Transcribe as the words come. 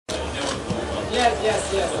One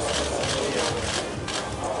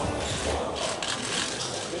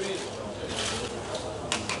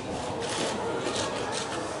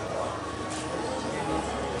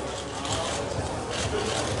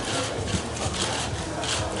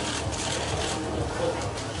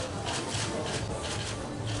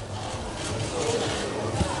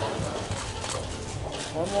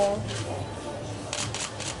more.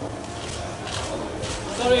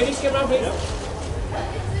 Sorry, ladies, come around, please.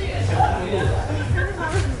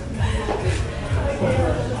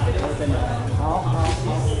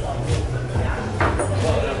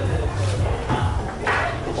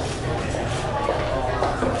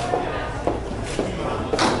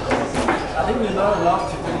 I think we're not allowed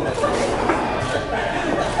to do that.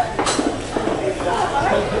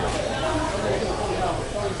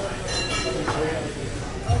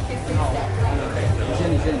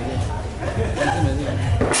 你先。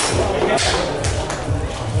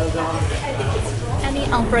Any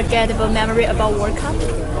unforgettable memory about World Cup?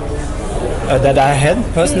 That I had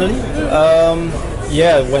personally?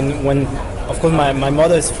 Yeah, when of course my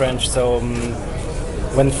mother is French, so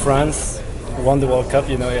when France won the World Cup,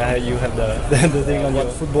 you know, you have the thing on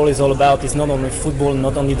what football is all about. It's not only football,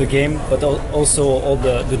 not only the game, but also all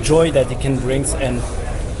the joy that it can bring. And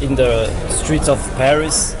in the streets of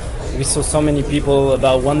Paris, we saw so many people,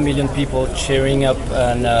 about 1 million people cheering up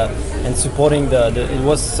and supporting it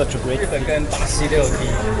was such a great. 日本跟巴西都有踢，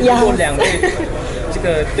如果两队这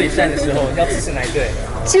个对战的时候，要支持哪一队？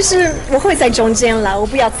其实我会在中间啦，我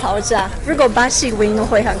不要吵架。如果巴西赢，我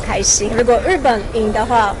会很开心；如果日本赢的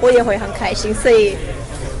话，我也会很开心。所以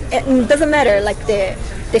it doesn't matter like the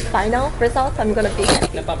final result, I'm gonna be happy.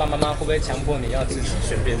 那爸爸妈妈会不会强迫你要支持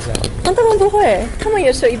选边站？他们不会，他们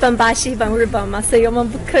也是一半巴西一半日本嘛，所以我们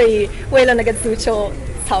不可以为了那个足球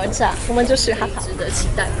吵架，我们就是好好。值得期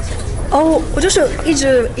待一下。哦，我就是一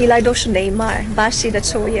直以来都是内马尔，巴西的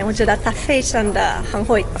球员，我觉得他非常的很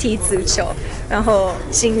会踢足球，然后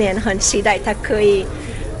今年很期待他可以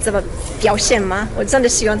怎么表现嘛。我真的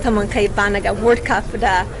希望他们可以把那个 World Cup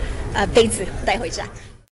的杯子带回家。